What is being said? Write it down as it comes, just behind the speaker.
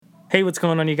Hey, what's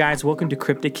going on, you guys? Welcome to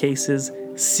Cryptid Cases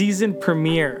season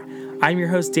premiere. I'm your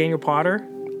host, Daniel Potter.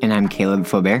 And I'm Caleb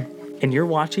Faubert. And you're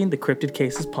watching the Cryptid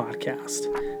Cases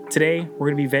podcast. Today, we're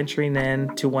going to be venturing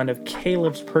into one of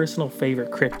Caleb's personal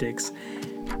favorite cryptids,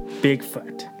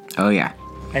 Bigfoot. Oh, yeah.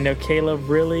 I know Caleb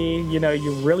really,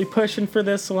 you're really pushing for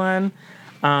this one.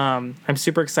 I'm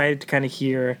super excited to kind of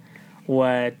hear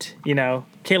what,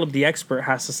 Caleb the expert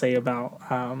has to say about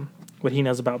what he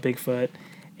knows about Bigfoot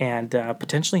and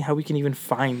potentially how we can even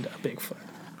find a Bigfoot.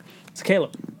 So,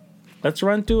 Caleb, let's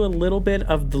run through a little bit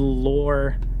of the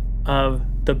lore of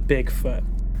the Bigfoot.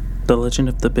 The legend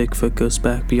of the Bigfoot goes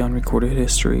back beyond recorded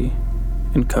history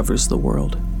and covers the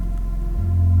world.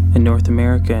 In North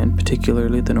America, and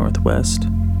particularly the Northwest,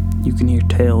 you can hear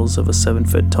tales of a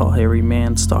 7-foot-tall hairy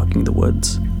man stalking the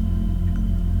woods,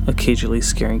 occasionally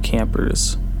scaring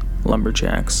campers,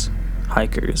 lumberjacks,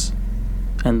 hikers,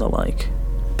 and the like.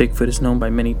 Bigfoot is known by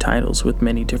many titles with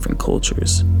many different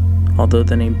cultures, although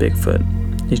the name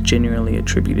Bigfoot is genuinely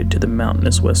attributed to the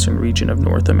mountainous western region of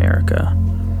North America.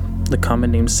 The common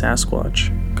name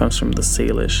Sasquatch comes from the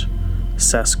Salish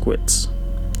Sasquatch,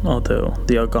 although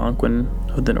the Algonquin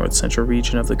of the north central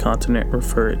region of the continent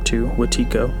refer it to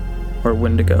Wetiko or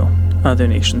Wendigo. Other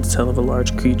nations tell of a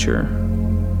large creature,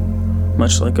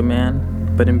 much like a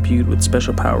man, but imbued with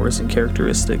special powers and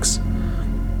characteristics.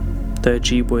 The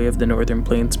Ojibwe of the northern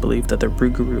plains believed that the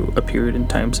Rougarou appeared in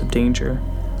times of danger,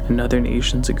 and other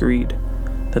nations agreed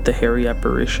that the hairy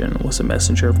apparition was a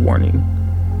messenger of warning,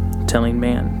 telling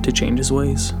man to change his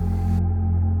ways.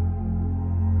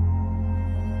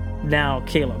 Now,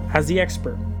 Caleb, as the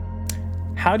expert,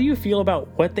 how do you feel about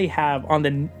what they have on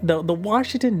the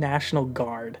Washington National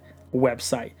Guard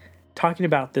website talking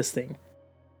about this thing?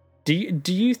 Do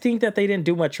you think that they didn't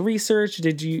do much research?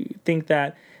 Did you think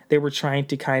that they were trying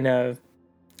to kind of,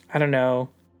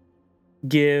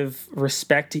 give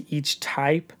respect to each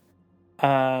type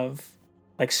of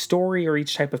story or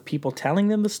each type of people telling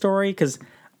them the story? Because,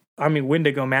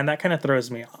 Wendigo, man, that kind of throws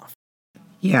me off.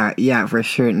 Yeah, for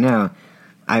sure. No,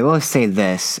 I will say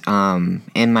this.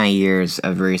 In my years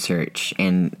of research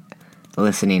and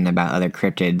listening about other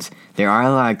cryptids, there are a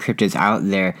lot of cryptids out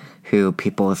there who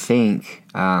people think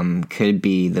could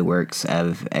be the works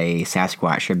of a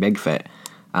Sasquatch or Bigfoot.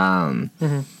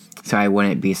 So I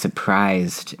wouldn't be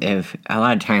surprised if a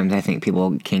lot of times I think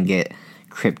people can get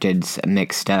cryptids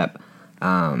mixed up.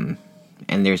 And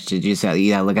there's just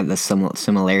you gotta look at the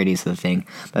similarities of the thing.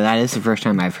 But that is the first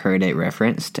time I've heard it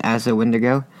referenced as a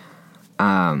Wendigo.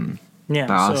 But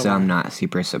also I'm not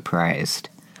super surprised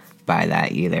by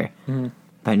that either. Mm-hmm.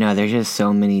 But no, there's just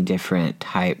so many different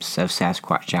types of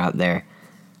Sasquatch out there.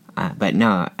 But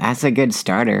no, that's a good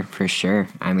starter for sure.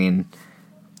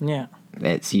 Yeah.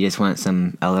 You just want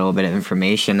a little bit of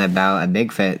information about a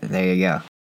Bigfoot. There you go.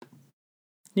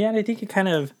 Yeah, and I think it kind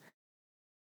of,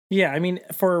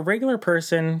 for a regular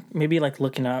person, maybe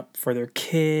looking up for their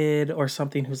kid or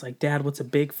something who's like, Dad, what's a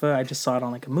Bigfoot? I just saw it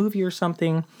on a movie or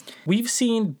something. We've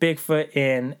seen Bigfoot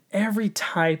in every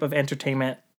type of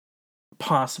entertainment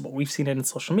possible. We've seen it in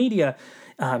social media,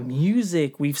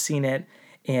 music. We've seen it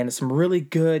in some really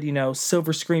good,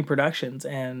 silver screen productions,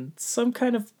 and some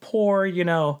kind of poor,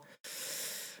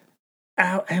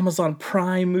 Amazon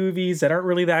Prime movies that aren't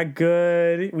really that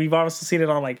good. We've obviously seen it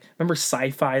on remember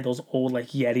Sci-Fi, those old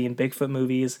Yeti and Bigfoot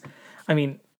movies.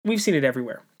 We've seen it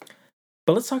everywhere.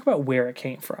 But let's talk about where it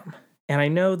came from. And I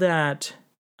know that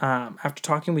after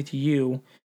talking with you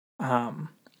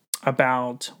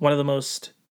about one of the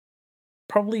most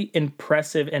probably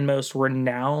impressive and most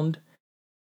renowned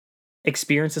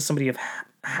experiences somebody have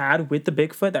had with the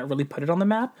Bigfoot that really put it on the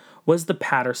map was the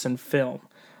Patterson film,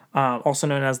 also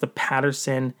known as the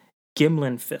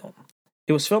Patterson-Gimlin film.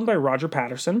 It was filmed by Roger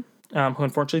Patterson, who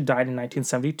unfortunately died in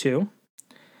 1972,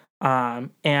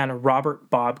 and Robert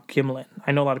Bob Gimlin.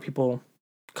 I know a lot of people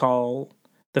call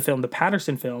the film the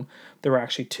Patterson film. There were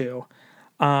actually two.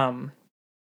 In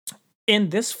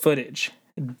this footage,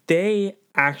 they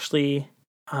actually,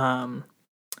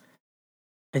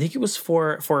 I think it was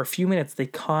for a few minutes, they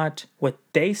caught what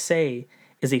they say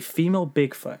is a female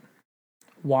Bigfoot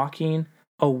walking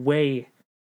away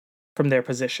from their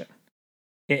position.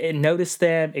 It noticed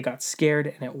them, it got scared,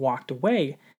 and it walked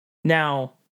away.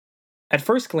 Now, at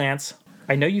first glance,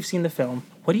 I know you've seen the film.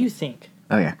 What do you think?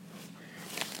 Oh, yeah.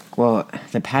 Well,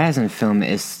 the Patterson film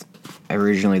is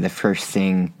originally the first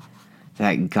thing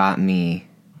that got me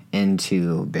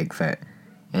into Bigfoot.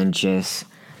 And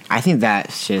I think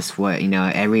that's just what,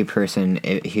 every person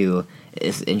who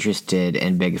is interested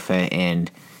in Bigfoot and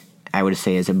I would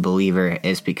say as a believer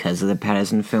is because of the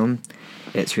Patterson film.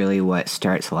 It's really what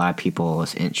starts a lot of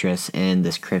people's interest in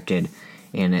this cryptid.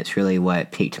 and it's really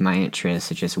what piqued my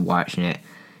interest, just watching it.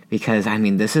 Because, I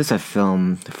mean, this is a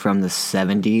film from the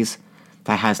 70s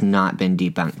that has not been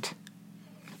debunked.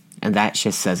 And that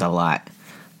just says a lot,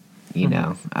 you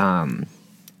know.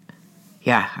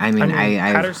 Yeah, I mean,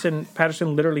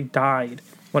 Patterson literally died.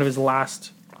 One of his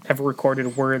last ever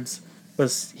recorded words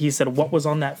was, he said, "What was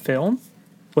on that film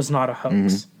was not a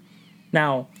hoax."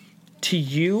 Now, to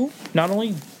you, not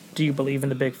only do you believe in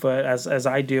the Bigfoot, as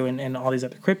I do, and all these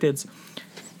other cryptids,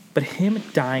 but him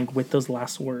dying with those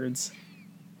last words,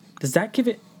 does that give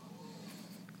it,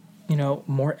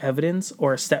 more evidence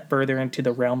or a step further into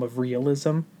the realm of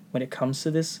realism when it comes to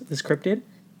this cryptid?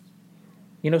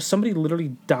 Somebody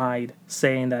literally died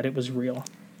saying that it was real.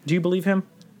 Do you believe him?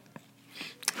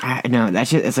 No,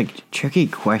 it's like a tricky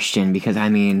question, because, I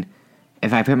mean,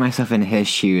 if I put myself in his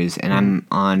shoes and I'm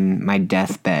on my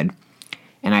deathbed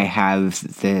and I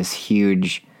have this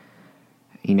huge,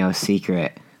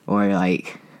 secret, or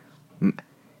like,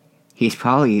 he's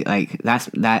probably like,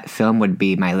 that film would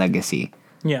be my legacy.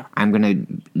 Yeah. I'm gonna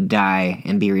die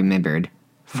and be remembered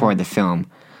for the film.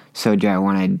 So do I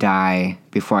want to die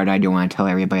before I die? Do I want to tell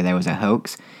everybody that it was a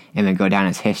hoax and then go down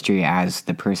as history as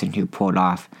the person who pulled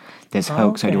off this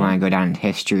hoax? Or do I want to go down in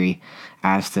history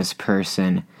as this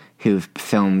person who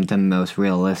filmed the most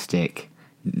realistic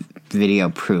video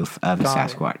proof of a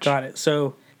Sasquatch? Got it.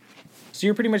 So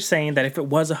you're pretty much saying that if it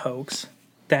was a hoax,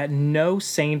 that no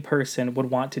sane person would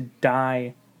want to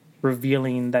die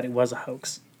revealing that it was a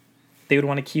hoax. They would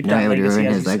want to keep that legacy.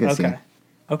 Ruin his legacy.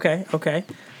 Okay.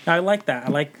 Now, I like that. I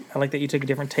like that you took a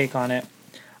different take on it.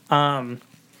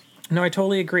 No, I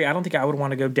totally agree. I don't think I would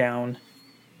want to go down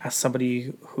as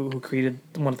somebody who created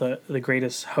one of the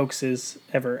greatest hoaxes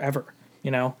ever.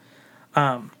 But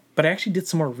I actually did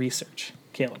some more research,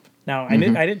 Caleb. Now, I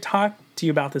didn't talk to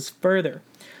you about this further,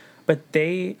 but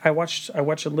I watched a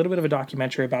little bit of a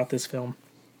documentary about this film,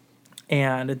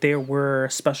 and there were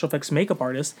special effects makeup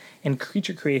artists and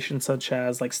creature creations such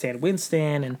as like Stan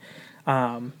Winston and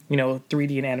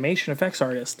 3D and animation effects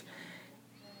artists.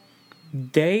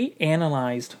 They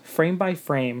analyzed frame by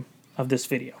frame of this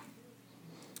video.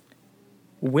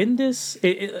 When let's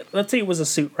say it was a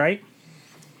suit, right?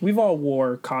 We've all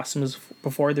wore costumes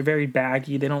before. They're very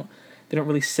baggy. They don't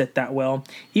really sit that well.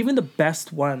 Even the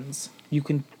best ones, you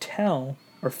can tell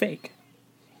are fake.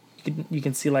 You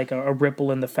can see like a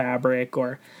ripple in the fabric,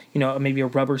 or maybe a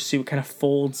rubber suit kind of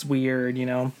folds weird,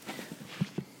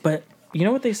 But you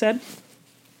know what they said?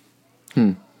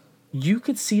 You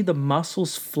could see the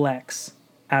muscles flex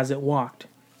as it walked.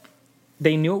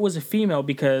 They knew it was a female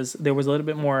because there was a little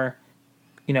bit more,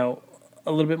 a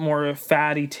little bit more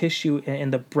fatty tissue in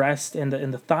the breast and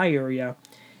in the thigh area.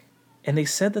 And they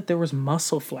said that there was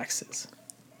muscle flexes.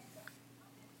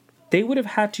 They would have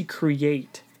had to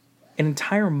create an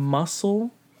entire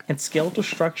muscle and skeletal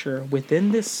structure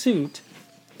within this suit.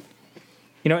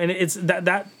 And it's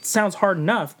that sounds hard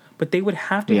enough, but they would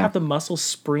have to have the muscles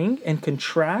spring and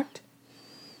contract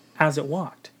as it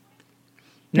walked.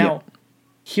 Now,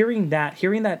 hearing that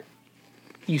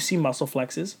you see muscle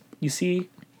flexes, you see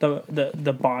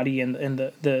the body and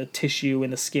the tissue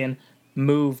and the skin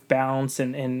move, bounce,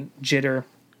 and jitter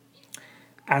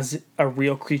as a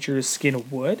real creature's skin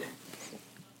would.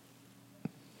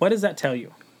 What does that tell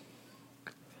you?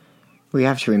 We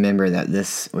have to remember that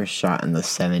this was shot in the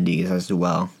 70s as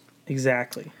well.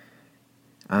 Exactly.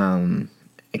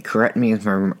 Correct me if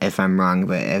I'm wrong,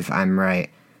 but if I'm right,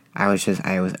 I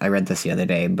read this the other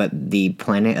day, but the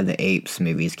Planet of the Apes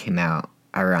movies came out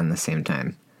around the same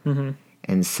time. Mm-hmm.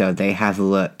 And so they have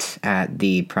looked at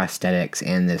the prosthetics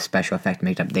and the special effect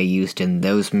makeup they used in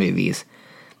those movies,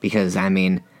 because, I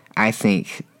mean, I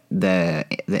think the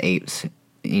apes,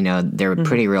 they were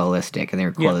pretty realistic and they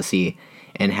were cool to see,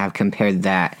 and have compared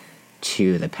that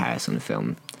to the Patterson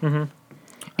film. Mm-hmm.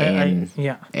 And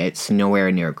it's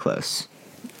nowhere near close.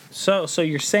 So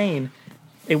you're saying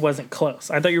it wasn't close.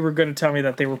 I thought you were going to tell me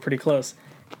that they were pretty close.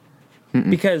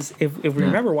 Because if we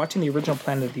remember watching the original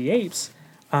Planet of the Apes,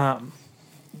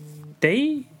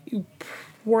 they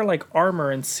wore like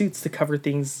armor and suits to cover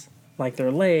things like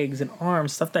their legs and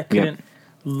arms, stuff that couldn't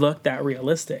look that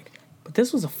realistic. But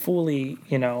this was a fully,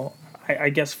 I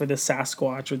guess for this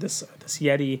Sasquatch or this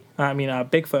Yeti,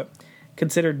 Bigfoot,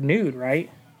 considered nude, right?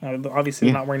 Obviously,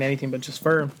 they're not wearing anything but just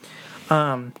fur.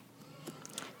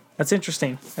 That's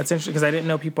interesting. Because I didn't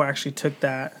know people actually took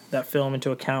that film into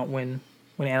account when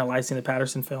analyzing the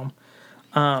Patterson film.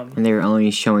 And they were only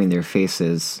showing their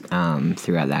faces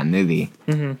throughout that movie.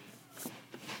 Mm-hmm.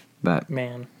 But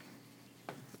man.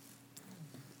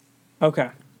 Okay.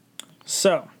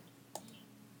 So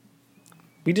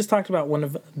we just talked about one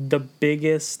of the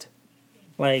biggest,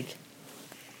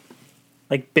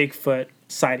 like Bigfoot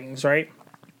sightings, right?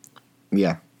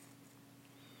 Yeah.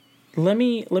 Let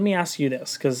me ask you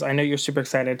this, because I know you're super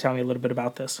excited to tell me a little bit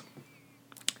about this.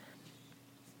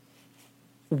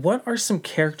 What are some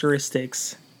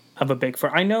characteristics of a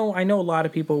Bigfoot? I know a lot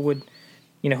of people would,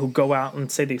 who go out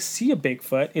and say they see a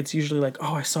Bigfoot. It's usually like,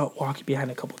 oh, I saw it walking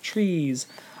behind a couple trees.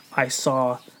 I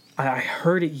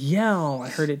heard it yell. I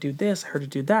heard it do this. I heard it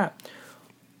do that.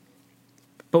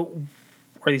 But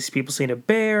are these people seeing a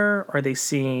bear? Are they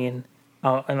seeing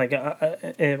like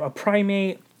a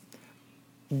primate?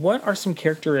 What are some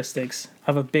characteristics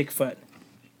of a Bigfoot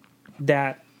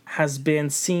that has been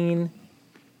seen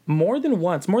more than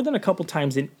once, more than a couple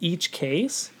times in each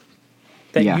case,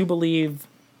 that you believe,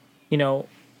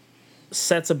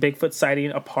 sets a Bigfoot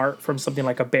sighting apart from something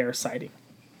like a bear sighting?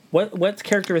 What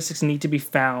characteristics need to be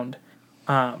found,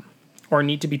 or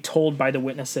need to be told by the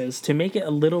witnesses to make it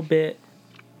a little bit,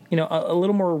 a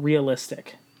little more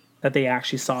realistic that they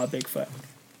actually saw a Bigfoot?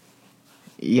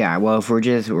 Yeah, well, if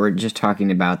we're just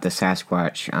talking about the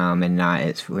Sasquatch, and not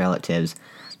its relatives,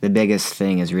 the biggest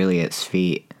thing is really its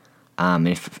feet,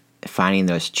 if finding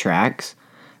those tracks.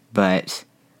 But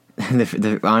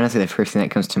honestly, the first thing that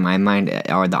comes to my mind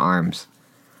are the arms.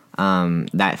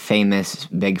 That famous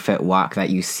Bigfoot walk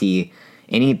that you see,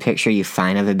 any picture you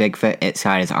find of a Bigfoot, it's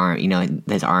got his arm,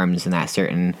 his arms in that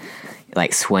certain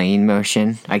like swaying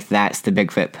motion, like that's the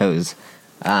Bigfoot pose.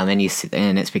 And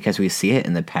it's because we see it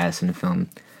in the past in film.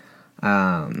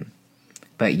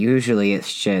 But usually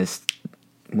it's just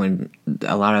when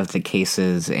a lot of the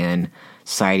cases and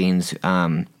sightings,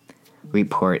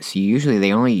 reports,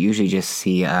 they only usually just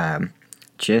see,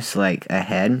 just like a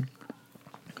head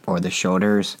or the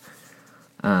shoulders,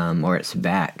 or its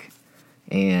back.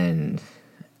 And,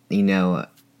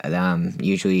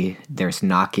 usually there's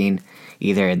knocking.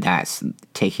 Either that's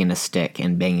taking a stick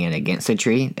and banging it against a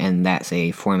tree, and that's a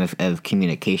form of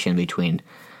communication between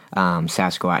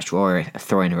Sasquatch, or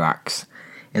throwing rocks.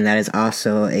 And that is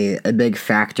also a big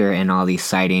factor in all these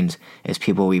sightings, is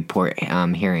people report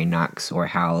hearing knocks or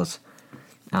howls.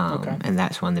 Okay. And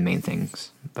that's one of the main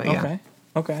things. But yeah.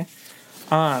 Okay.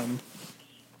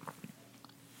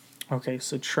 Okay,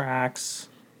 so tracks,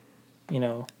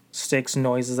 sticks,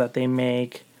 noises that they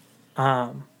make.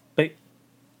 But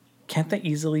can't that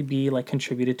easily be like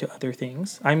contributed to other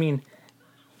things? I mean,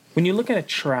 when you look at a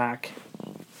track,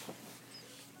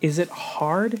 is it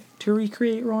hard to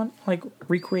recreate one? Like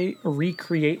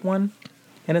recreate one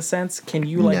in a sense? Can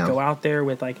you like go out there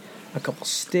with like a couple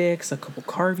sticks, a couple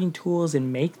carving tools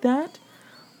and make that?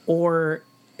 Or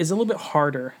is it a little bit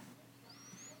harder?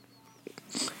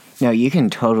 No, you can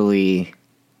totally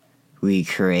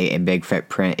recreate a Bigfoot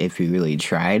print if you really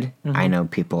tried. Mm-hmm. I know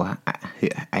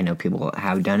people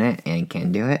have done it and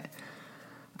can do it.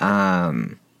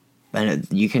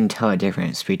 But you can tell a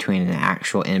difference between an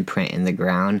actual imprint in the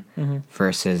ground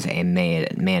versus a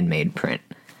man-made print.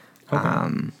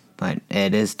 Okay. But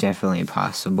it is definitely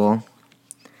possible.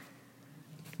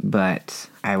 But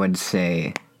I would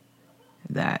say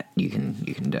that you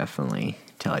can definitely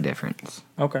tell a difference.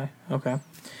 Okay.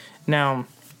 Now,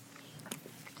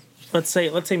 let's say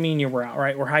me and you were out,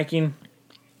 right? We're hiking.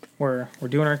 We're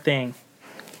doing our thing.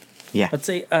 Yeah. Let's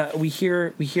say we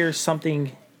hear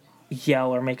something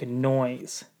yell or make a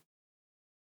noise.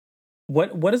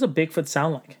 What does a Bigfoot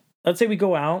sound like? Let's say we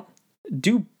go out.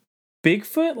 Do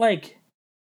Bigfoot like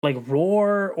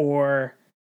roar or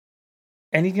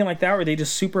anything like that? Or are they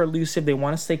just super elusive? They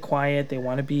want to stay quiet. They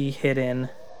want to be hidden.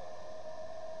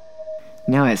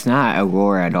 No, it's not a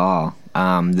roar at all.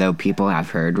 Though people have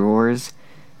heard roars,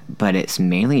 but it's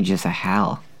mainly just a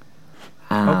howl.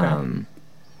 Okay.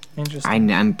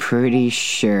 Interesting. I'm pretty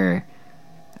sure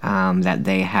that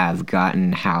they have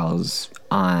gotten howls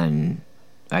on,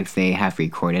 like they have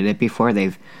recorded it before.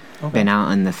 They've been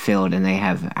out in the field and they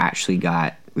have actually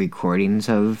got recordings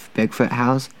of Bigfoot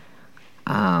howls.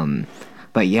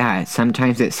 But yeah,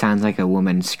 sometimes it sounds like a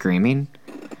woman screaming,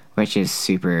 which is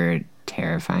super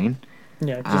terrifying.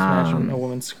 Yeah, just imagine a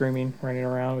woman screaming, running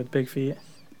around with big feet.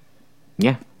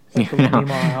 Yeah. Like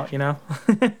them all out,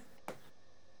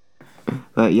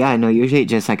 But yeah, no, usually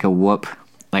just like a whoop,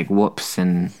 like whoops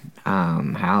and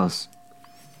howls,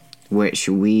 which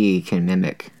we can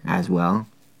mimic as well.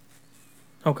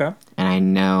 Okay. And I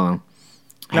know,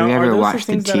 Now, have you ever watched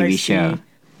the things that I TV show? see,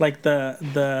 like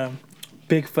the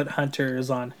Bigfoot hunters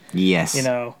on, Yes.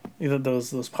 either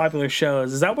those popular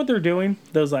shows. Is that what they're doing?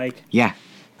 Those like. Yeah.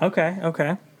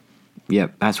 Okay.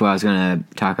 Yep. That's what I was gonna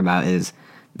talk about. Is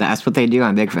that's what they do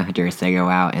on Bigfoot hunters? They go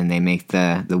out and they make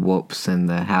the whoops and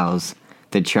the howls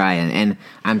to try and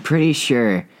I'm pretty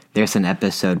sure there's an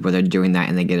episode where they're doing that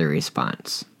and they get a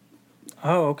response.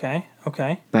 Oh, okay.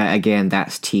 Okay. But again,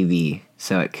 that's TV,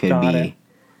 so it could Got be. it.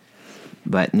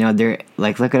 But no, there.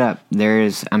 Like, look it up.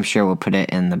 There's. I'm sure we'll put it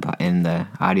in the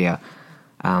audio,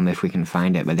 if we can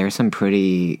find it. But there's some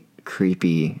pretty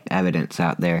creepy evidence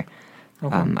out there,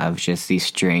 Okay. of just these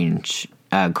strange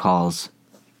calls.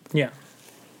 Yeah.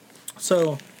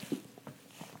 So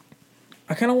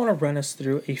I kind of want to run us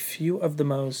through a few of the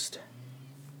most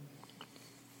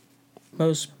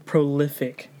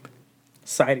prolific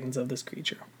sightings of this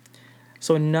creature.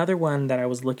 So another one that I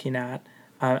was looking at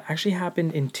actually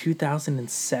happened in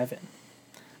 2007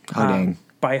 Oh dang!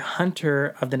 by a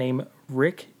hunter of the name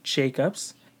Rick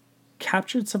Jacobs.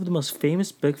 Captured some of the most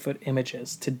famous Bigfoot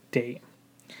images to date.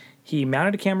 He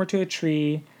mounted a camera to a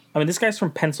tree. I mean, this guy's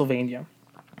from Pennsylvania.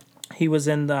 He was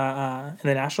in the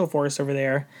national forest over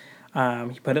there.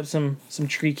 He put up some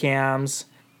tree cams,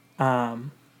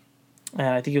 and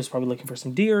I think he was probably looking for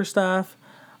some deer stuff.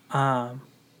 But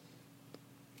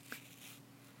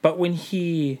when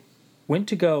he went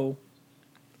to go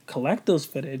collect those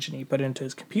footage and he put it into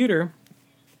his computer,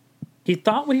 he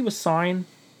thought what he was seeing,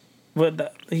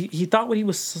 he thought what he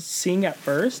was seeing at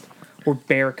first were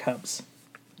bear cubs,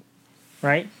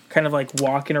 right? Kind of like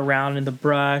walking around in the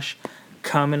brush,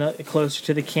 coming closer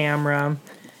to the camera.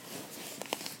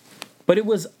 But it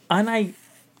was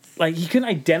like he couldn't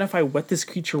identify what this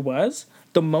creature was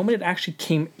the moment it actually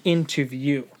came into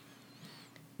view.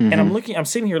 Mm-hmm. And I'm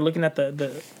sitting here looking at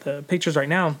the pictures right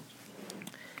now.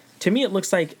 To me, it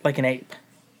looks like an ape.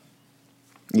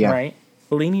 Yeah. Right?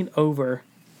 Leaning over,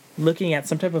 looking at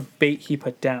some type of bait he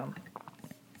put down.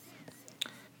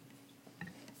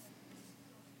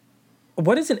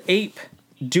 What is an ape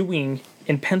doing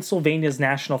in Pennsylvania's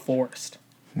national forest?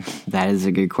 That is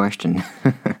a good question.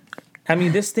 I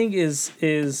mean, this thing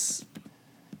is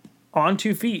on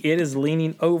 2 feet. It is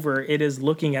leaning over. It is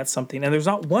looking at something. And there's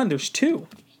not one, there's two.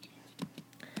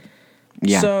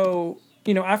 Yeah. So,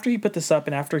 after he put this up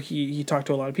and after he talked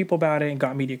to a lot of people about it and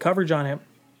got media coverage on it,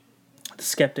 the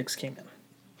skeptics came in.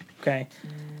 Okay?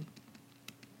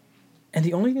 And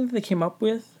the only thing that they came up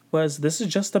with was this is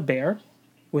just a bear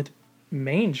with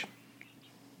mange.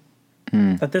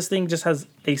 That this thing just has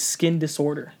a skin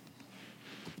disorder.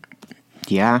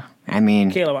 Yeah, I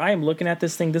mean... Caleb, I am looking at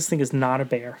this thing. This thing is not a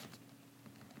bear.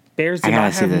 Bears do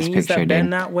not have knees that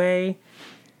bend that way.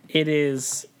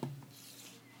 It's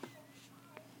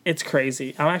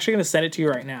crazy. I'm actually going to send it to you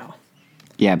right now.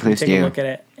 Yeah, please do. Take a look at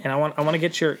it. And I want to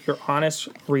get your honest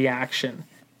reaction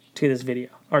to this video,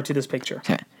 or to this picture.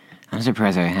 I'm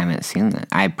surprised I haven't seen that.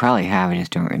 I probably have, I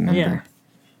just don't remember. Yeah.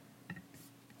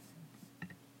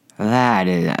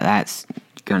 That's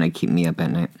going to keep me up at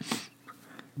night.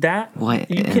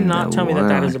 You cannot tell me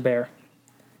that is a bear.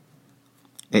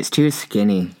 It's too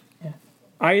skinny. Yeah.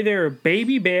 Either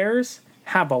baby bears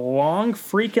have a long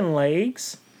freaking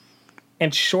legs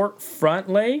and short front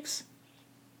legs.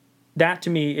 That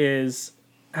to me has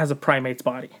a primate's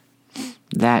body.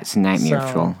 That's nightmare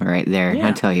fuel right there. Yeah.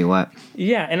 I tell you what.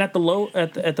 Yeah, and at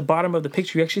the bottom of the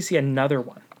picture, you actually see another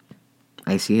one.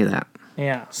 I see that.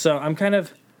 Yeah, so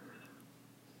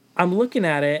I'm looking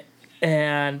at it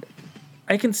and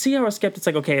I can see how a skeptic's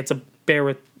like, okay, it's a bear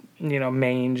with,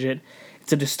 mange.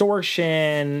 It's a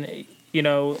distortion.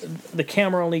 The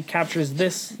camera only captures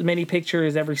this many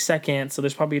pictures every second, so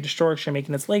there's probably a distortion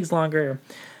making its legs longer.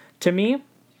 To me,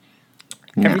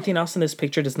 everything else in this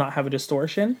picture does not have a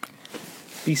distortion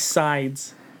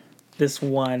besides this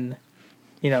one,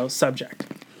 subject.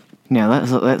 Now,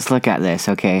 let's look at this,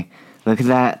 okay? Look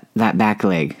at that back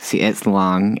leg. See, it's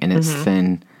long and it's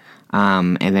thin.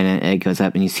 And then it goes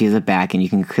up and you see the back and you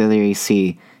can clearly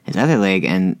see his other leg,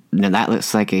 and that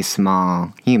looks like a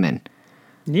small human.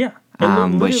 Yeah.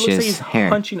 Which looks is like he's hair.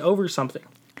 Punching over something.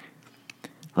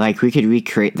 Like, we could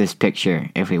recreate this picture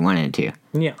if we wanted to.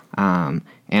 Yeah. And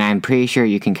I'm pretty sure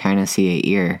you can kind of see an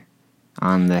ear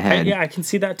on the head. I can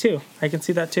see that too.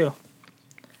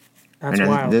 That's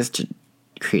wild. This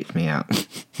creeps me out.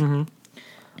 Mm-hmm.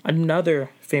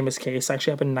 Another famous case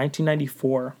actually happened in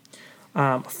 1994.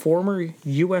 Former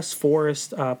U.S.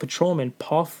 Forest Patrolman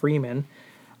Paul Freeman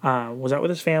was out with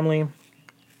his family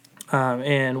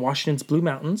in Washington's Blue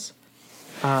Mountains.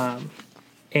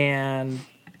 And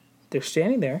they're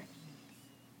standing there.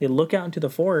 They look out into the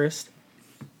forest,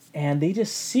 and they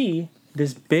just see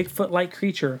this Bigfoot-like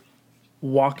creature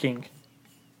walking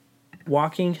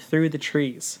through the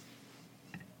trees.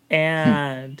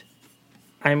 And,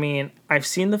 I mean, I've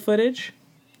seen the footage,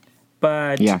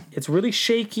 but it's really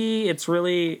shaky. It's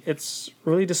really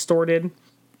distorted.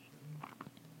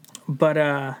 But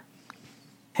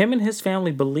him and his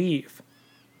family believe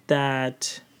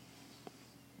that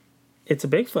it's a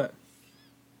Bigfoot.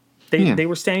 They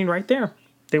were standing right there.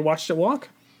 they watched it walk.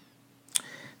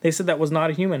 They said that was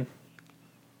not a human.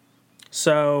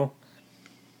 So,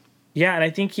 yeah, and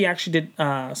I think he actually did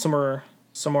some more.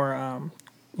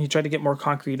 He tried to get more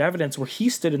concrete evidence where he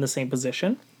stood in the same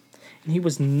position, and he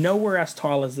was nowhere as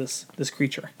tall as this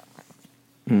creature.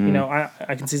 Mm-hmm. You know,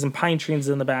 I can see some pine trees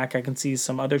in the back. I can see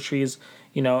some other trees,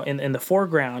 you know, in the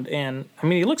foreground, and I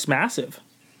mean, he looks massive.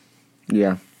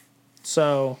 Yeah.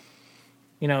 So,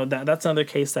 you know, that's another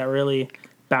case that really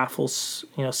baffles,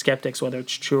 you know, skeptics whether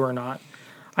it's true or not.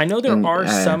 I know there are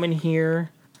some in here.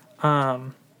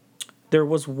 There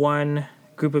was one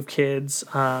group of kids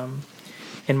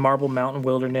in Marble Mountain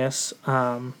Wilderness,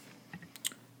 and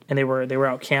they were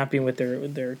out camping with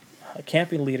their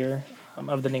camping leader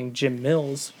of the name Jim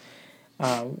Mills.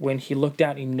 When he looked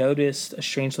out, he noticed a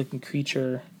strange looking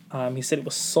creature. He said it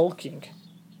was sulking.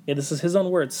 Yeah, this is his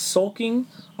own words, sulking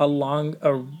along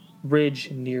a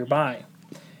ridge nearby.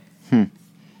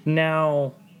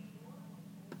 Now,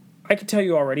 I can tell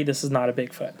you already, this is not a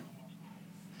Bigfoot.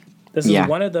 This is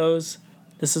one of those.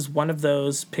 This is one of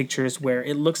those pictures where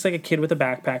it looks like a kid with a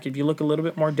backpack. If you look a little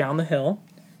bit more down the hill,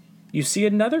 you see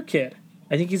another kid.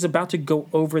 I think he's about to go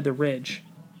over the ridge,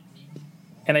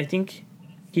 and I think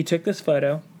he took this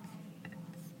photo.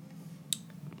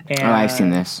 And, I've seen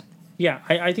this. Yeah,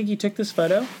 I think he took this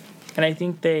photo, and I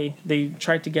think they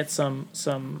tried to get some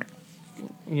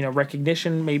you know,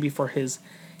 recognition maybe for his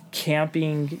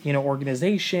camping, you know,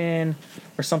 organization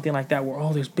or something like that, where,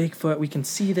 oh, there's Bigfoot, we can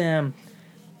see them.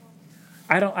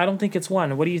 I don't think it's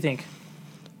one. What do you think?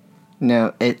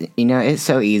 No, it's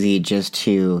so easy just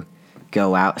to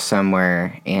go out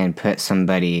somewhere and put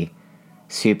somebody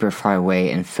super far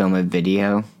away and film a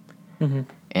video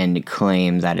and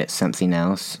claim that it's something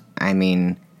else. I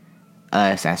mean,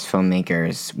 us as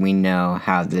filmmakers, we know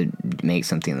how to make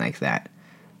something like that.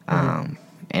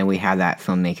 And we have that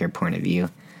filmmaker point of view.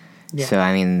 Yeah. So,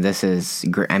 I mean, this is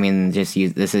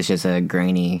just a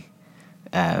grainy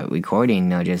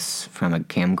recording, just from a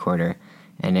camcorder,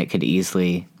 and it could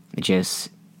easily just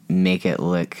make it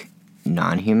look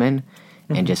non-human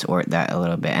and distort that a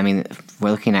little bit. I mean, if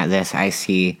we're looking at this, I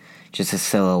see just a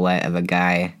silhouette of a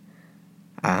guy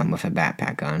with a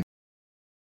backpack on.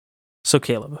 So,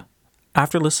 Caleb,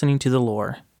 after listening to the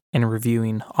lore and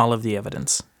reviewing all of the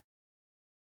evidence,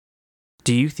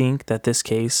 do you think that this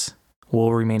case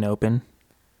will remain open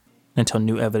until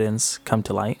new evidence come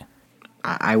to light?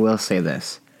 I will say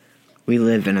this. We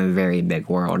live in a very big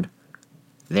world.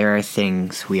 There are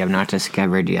things we have not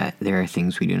discovered yet. There are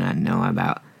things we do not know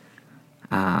about.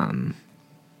 And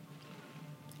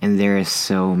there is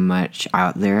so much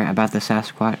out there about the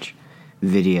Sasquatch,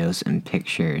 videos and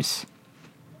pictures,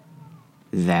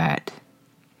 that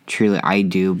truly I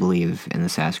do believe in the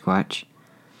Sasquatch.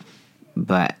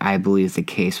 But I believe the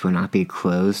case will not be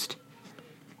closed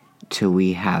till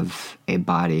we have a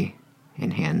body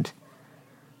in hand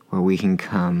where we can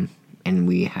come and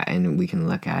we can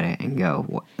look at it and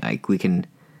go, like, we can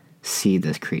see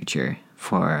this creature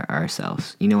for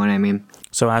ourselves. You know what I mean?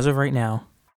 So as of right now,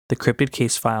 the cryptid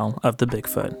case file of the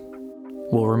Bigfoot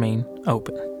will remain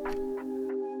open.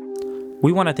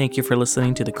 We want to thank you for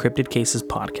listening to the Cryptid Cases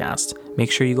podcast.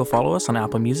 Make sure you go follow us on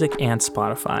Apple Music and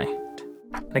Spotify.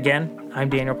 Again, I'm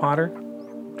Daniel Potter.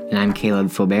 And I'm Caleb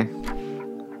Faubert.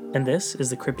 And this is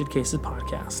the Cryptid Cases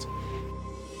podcast.